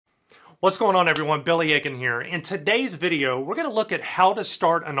What's going on, everyone? Billy Aiken here. In today's video, we're going to look at how to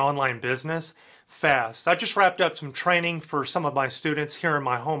start an online business fast. I just wrapped up some training for some of my students here in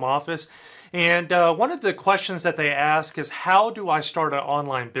my home office, and one of the questions that they ask is, how do I start an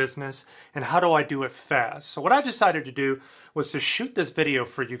online business and how do I do it fast? So what I decided to do was to shoot this video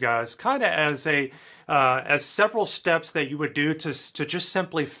for you guys kind of as several steps that you would do to just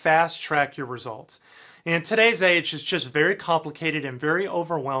simply fast track your results. In today's age, it's just very complicated and very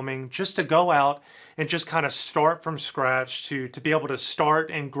overwhelming just to go out and just kind of start from scratch to be able to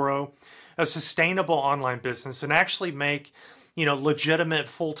start and grow a sustainable online business and actually make, legitimate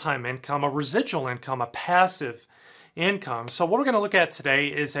full-time income, a residual income, a passive income. So what we're going to look at today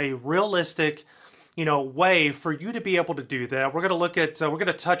is a realistic, way for you to be able to do that. We're going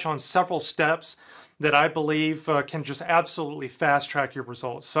to touch on several steps that I believe can just absolutely fast track your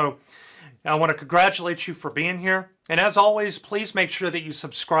results. So I want to congratulate you for being here. And as always, please make sure that you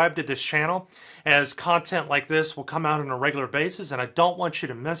subscribe to this channel, as content like this will come out on a regular basis. And I don't want you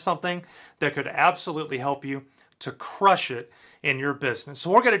to miss something that could absolutely help you to crush it in your business. So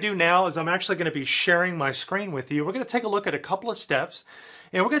what we're going to do now is I'm actually going to be sharing my screen with you. We're going to take a look at a couple of steps,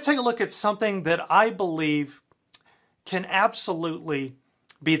 and we're going to take a look at something that I believe can absolutely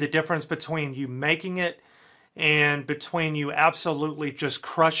be the difference between you making it and between you absolutely just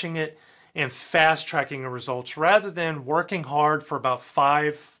crushing it and fast tracking the results. Rather than working hard for about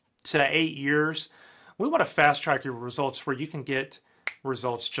 5 to 8 years, we want to fast track your results where you can get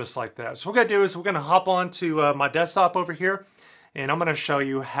results just like that. So what we're going to do is we're going to hop on to my desktop over here, and I'm going to show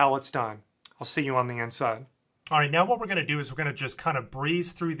you how it's done. I'll see you on the inside. All right, now what we're going to do is we're going to just kind of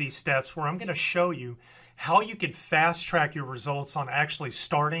breeze through these steps where I'm going to show you how you can fast track your results on actually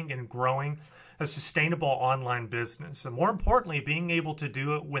starting and growing a sustainable online business. And more importantly, being able to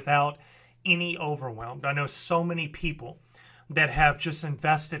do it without any overwhelmed. I know so many people that have just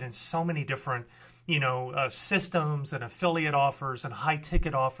invested in so many different, systems and affiliate offers and high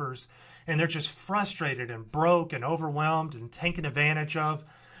ticket offers, and they're just frustrated and broke and overwhelmed and taken advantage of.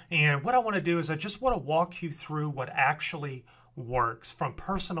 And what I want to do is I just want to walk you through what actually works from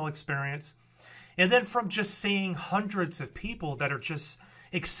personal experience, and then from just seeing hundreds of people that are just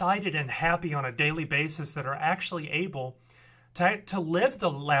excited and happy on a daily basis that are actually able to live the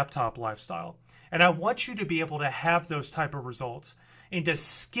laptop lifestyle. And I want you to be able to have those type of results and to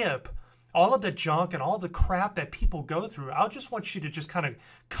skip all of the junk and all the crap that people go through. I just want you to just kind of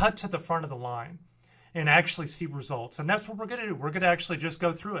cut to the front of the line and actually see results. And that's what we're going to do. We're going to actually just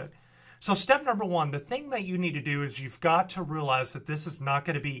go through it. So step number one, the thing that you need to do is you've got to realize that this is not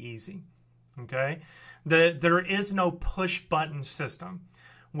going to be easy. Okay? There is no push button system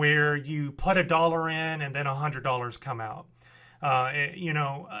where you put $1 in and then $100 come out.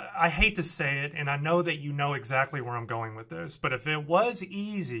 I hate to say it, and I know that you know exactly where I'm going with this, but if it was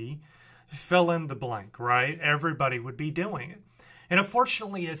easy, fill in the blank, right? Everybody would be doing it. And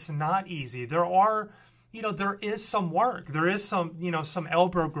unfortunately, it's not easy. There is some work. There is some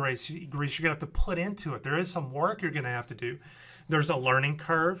elbow grease you're going to have to put into it. There is some work you're going to have to do. There's a learning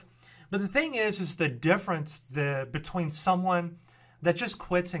curve. But the thing is the difference between someone that just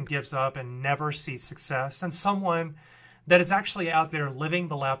quits and gives up and never sees success and someone that is actually out there living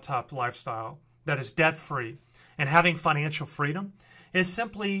the laptop lifestyle, that is debt-free and having financial freedom, is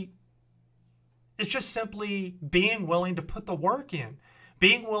just simply being willing to put the work in,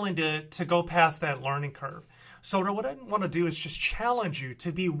 being willing to go past that learning curve. So what I want to do is just challenge you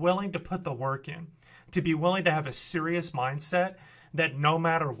to be willing to put the work in, to be willing to have a serious mindset that no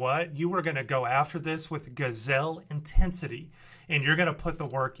matter what, you are going to go after this with gazelle intensity, and you're going to put the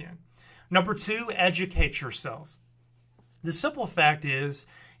work in. Number two, educate yourself. The simple fact is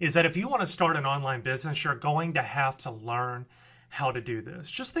that if you want to start an online business, you're going to have to learn how to do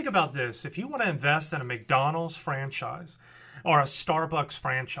this. Just think about this. If you want to invest in a McDonald's franchise or a Starbucks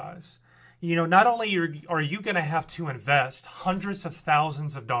franchise, not only are you going to have to invest hundreds of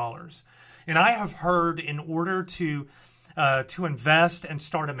thousands of dollars, and I have heard in order to invest and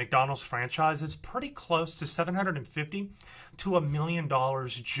start a McDonald's franchise, it's pretty close to $750,000 to $1 million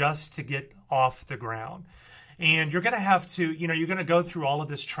just to get off the ground. And you're going to have to, you're going to go through all of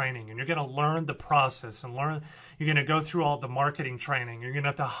this training, and you're going to learn the process and you're going to go through all the marketing training. You're going to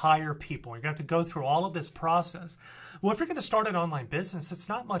have to hire people. You're going to have to go through all of this process. Well, if you're going to start an online business, it's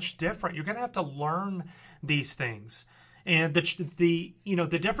not much different. You're going to have to learn these things. And the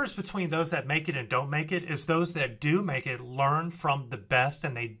difference between those that make it and don't make it is those that do make it learn from the best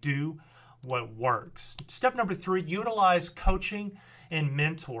and they do what works. Step number three, utilize coaching and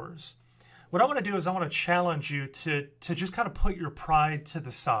mentors. What I want to do is I want to challenge you to just kind of put your pride to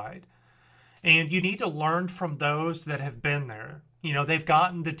the side. And you need to learn from those that have been there. You know, they've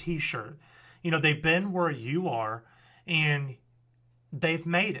gotten the t-shirt. You know, they've been where you are and they've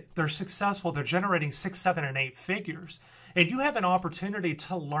made it. They're successful. They're generating 6, 7, and 8 figures. And you have an opportunity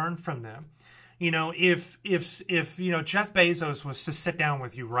to learn from them. You know, if you know, Jeff Bezos was to sit down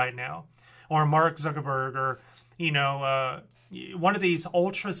with you right now, or Mark Zuckerberg, or, you know, one of these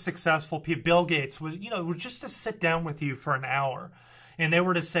ultra successful people, Bill Gates, was, you know, just to sit down with you for an hour, and they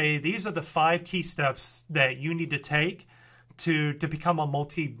were to say, these are the 5 key steps that you need to take to become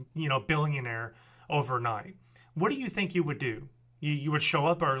a billionaire overnight. What do you think you would do? You would show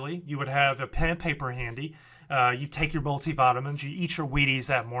up early. You would have a pen and paper handy. You take your multivitamins. You eat your Wheaties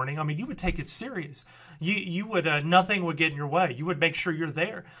that morning. I mean, you would take it serious. You would nothing would get in your way. You would make sure you're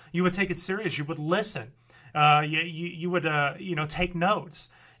there. You would take it serious. You would listen. You would take notes.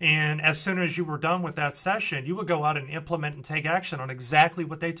 And as soon as you were done with that session, you would go out and implement and take action on exactly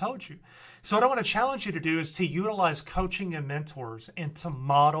what they told you. So what I want to challenge you to do is to utilize coaching and mentors and to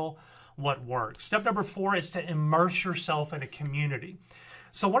model what works. Step number 4 is to immerse yourself in a community.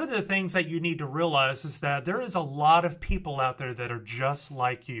 So one of the things that you need to realize is that there is a lot of people out there that are just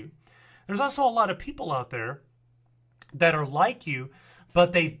like you. There's also a lot of people out there that are like you,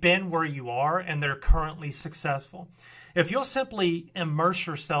 but they've been where you are and they're currently successful. If you'll simply immerse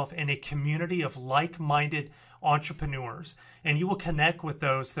yourself in a community of like-minded entrepreneurs, and you will connect with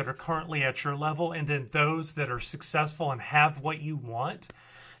those that are currently at your level and then those that are successful and have what you want,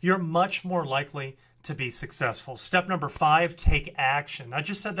 you're much more likely to be successful. Step number 5, take action. I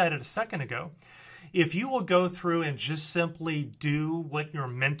just said that a second ago. If you will go through and just simply do what your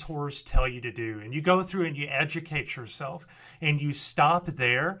mentors tell you to do, and you go through and you educate yourself and you stop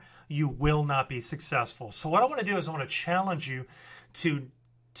there, you will not be successful. So what I want to do is I want to challenge you to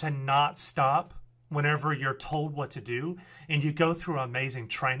not stop whenever you're told what to do, and you go through amazing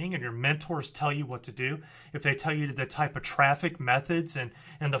training and your mentors tell you what to do. If they tell you the type of traffic methods and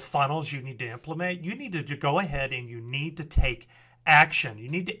the funnels you need to implement, you need to go ahead and you need to take action. You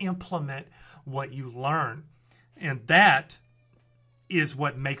need to implement what you learn. And that is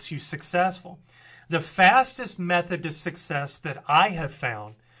what makes you successful. The fastest method to success that I have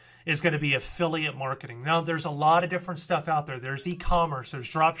found is going to be affiliate marketing. Now, there's a lot of different stuff out there. There's e-commerce,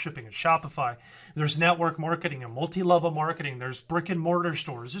 there's dropshipping and Shopify, there's network marketing and multi-level marketing, there's brick and mortar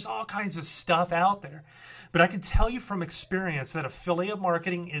stores, there's all kinds of stuff out there. But I can tell you from experience that affiliate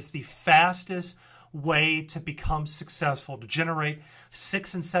marketing is the fastest way to become successful, to generate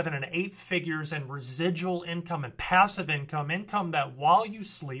 6 and 7 and 8 figures in residual income and passive income, income that while you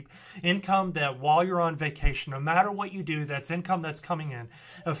sleep, income that while you're on vacation, no matter what you do, that's income that's coming in.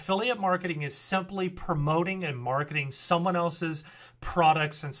 Affiliate marketing is simply promoting and marketing someone else's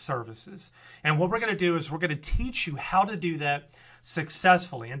products and services. And what we're going to do is we're going to teach you how to do that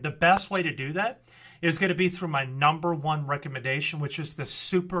successfully. And the best way to do that is going to be through my number 1 recommendation, which is the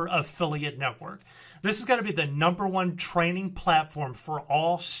Super Affiliate Network. This is going to be the number 1 training platform for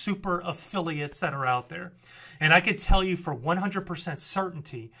all super affiliates that are out there. And I can tell you for 100%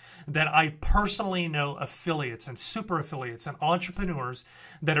 certainty that I personally know affiliates and super affiliates and entrepreneurs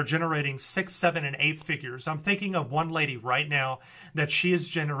that are generating 6, 7, and 8 figures. I'm thinking of one lady right now that she is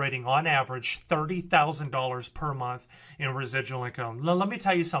generating on average $30,000 per month in residual income. Let me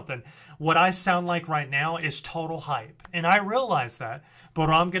tell you something. What I sound like right now is total hype. And I realize that. But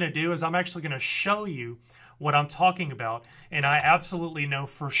what I'm going to do is I'm actually going to show you what I'm talking about, and I absolutely know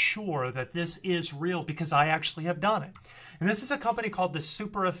for sure that this is real because I actually have done it. And this is a company called the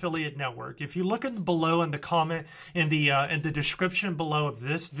Super Affiliate Network. If you look below in the comment in the description below of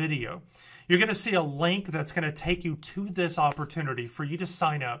this video, you're going to see a link that's going to take you to this opportunity for you to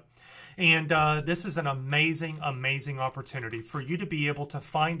sign up. And this is an amazing, amazing opportunity for you to be able to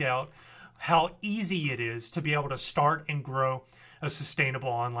find out how easy it is to be able to start and grow a sustainable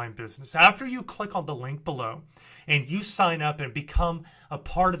online business. After you click on the link below and you sign up and become a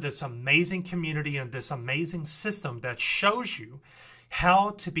part of this amazing community and this amazing system that shows you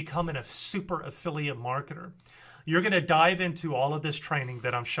how to become a super affiliate marketer, you're going to dive into all of this training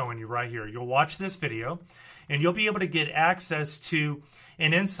that I'm showing you right here. You'll watch this video and you'll be able to get access to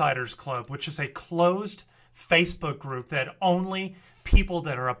an Insiders Club, which is a closed Facebook group that only people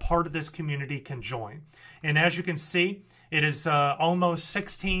that are a part of this community can join. And as you can see, it is almost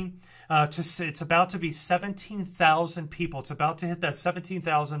 16. It's about to be 17,000 people. It's about to hit that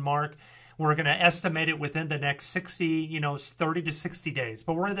 17,000 mark. We're going to estimate it within the next 30 to 60 days.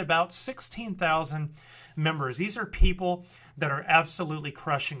 But we're at about 16,000 members. These are people that are absolutely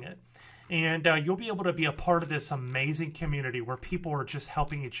crushing it. And you'll be able to be a part of this amazing community where people are just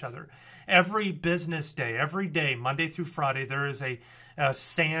helping each other. Every business day, every day, Monday through Friday, there is a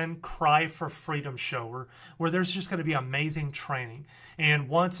Sand Cry for Freedom show where there's just going to be amazing training. And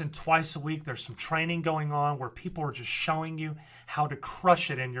once and twice a week, there's some training going on where people are just showing you how to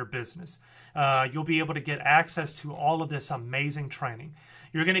crush it in your business. You'll be able to get access to all of this amazing training.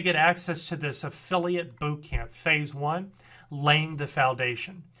 You're going to get access to this affiliate bootcamp. Phase 1, laying the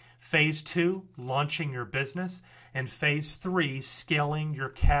foundation. Phase 2, launching your business. And Phase 3, scaling your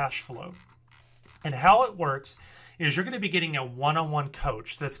cash flow. And how it works is you're going to be getting a one-on-one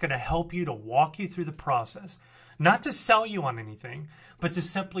coach that's going to help you to walk you through the process. Not to sell you on anything, but to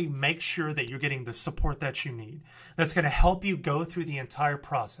simply make sure that you're getting the support that you need. That's going to help you go through the entire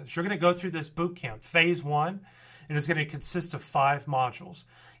process. You're going to go through this bootcamp, Phase 1, and it's going to consist of 5 modules.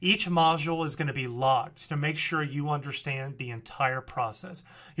 Each module is going to be logged to make sure you understand the entire process.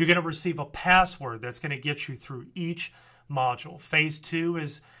 You're going to receive a password that's going to get you through each module. Phase 2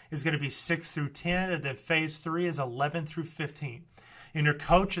 is going to be 6 through 10, and then Phase 3 is 11 through 15. And your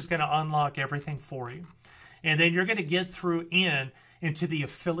coach is going to unlock everything for you. And then you're going to get through into the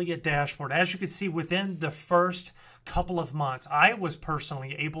affiliate dashboard. As you can see, within the first couple of months, I was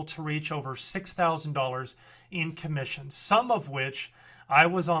personally able to reach over $6,000 in commissions, some of which I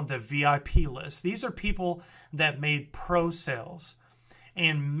was on the VIP list. These are people that made pro sales.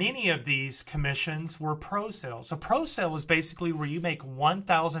 And many of these commissions were pro sales. A pro sale is basically where you make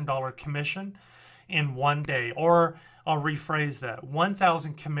 $1,000 commission in one day. Or I'll rephrase that,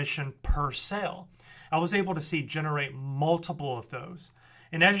 1,000 commission per sale. I was able to generate multiple of those.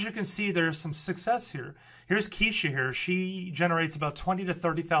 And as you can see, there's some success here. Here's Keisha here. She generates about $20,000 to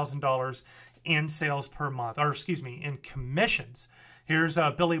 $30,000 in sales per month, or excuse me, in commissions. Here's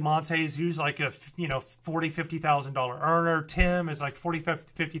Billy Montes, who's like a $40,000 to $50,000 earner. Tim is like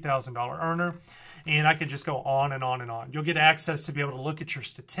 $40,000 to $50,000 earner. And I could just go on and on and on. You'll get access to be able to look at your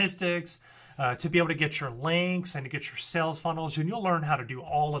statistics, to be able to get your links and to get your sales funnels, and you'll learn how to do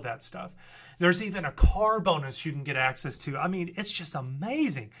all of that stuff. There's even a car bonus you can get access to. I mean, it's just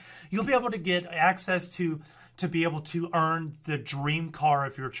amazing. You'll be able to get access to be able to earn the dream car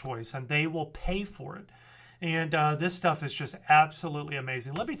of your choice, and they will pay for it. And this stuff is just absolutely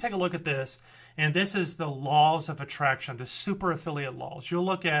amazing. Let me take a look at this. And this is the laws of attraction, the super affiliate laws. You'll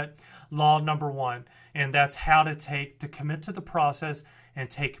look at law number 1, and that's how to commit to the process and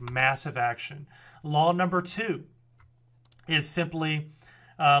take massive action. Law number 2 is simply,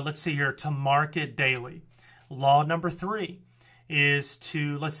 let's see here, to market daily. Law number 3 is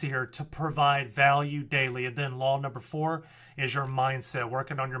to, let's see here, to provide value daily. And then law number 4 is your mindset,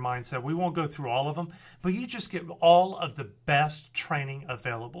 working on your mindset. We won't go through all of them, but you just get all of the best training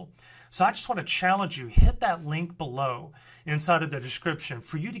available. So I just want to challenge you, hit that link below inside of the description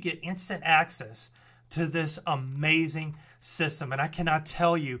for you to get instant access to this amazing system. And I cannot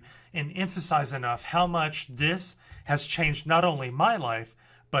tell you and emphasize enough how much this has changed not only my life,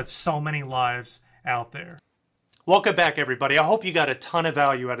 but so many lives out there. Welcome back, everybody. I hope you got a ton of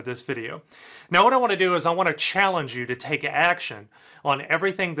value out of this video. Now, what I want to do is I want to challenge you to take action on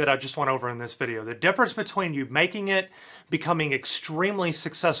everything that I just went over in this video. The difference between you making it, becoming extremely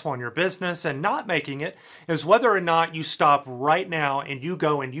successful in your business, and not making it is whether or not you stop right now and you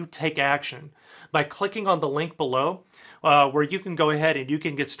go and you take action by clicking on the link below, where you can go ahead and you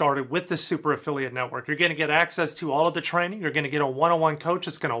can get started with the Super Affiliate Network. You're going to get access to all of the training. You're going to get a one-on-one coach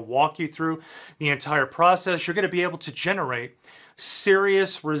that's going to walk you through the entire process. You're going to be able to generate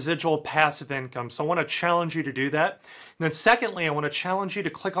serious residual passive income. So I want to challenge you to do that. And then secondly, I want to challenge you to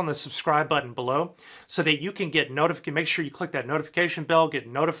click on the subscribe button below so that you can get notified. Make sure you click that notification bell, get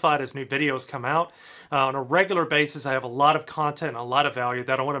notified as new videos come out. On a regular basis, I have a lot of content and a lot of value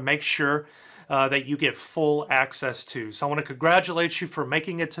that I want to make sure that you get full access to. So I want to congratulate you for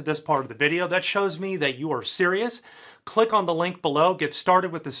making it to this part of the video. That shows me that you are serious. Click on the link below. Get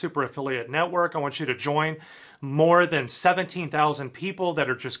started with the Super Affiliate Network. I want you to join more than 17,000 people that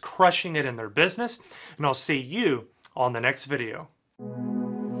are just crushing it in their business. And I'll see you on the next video.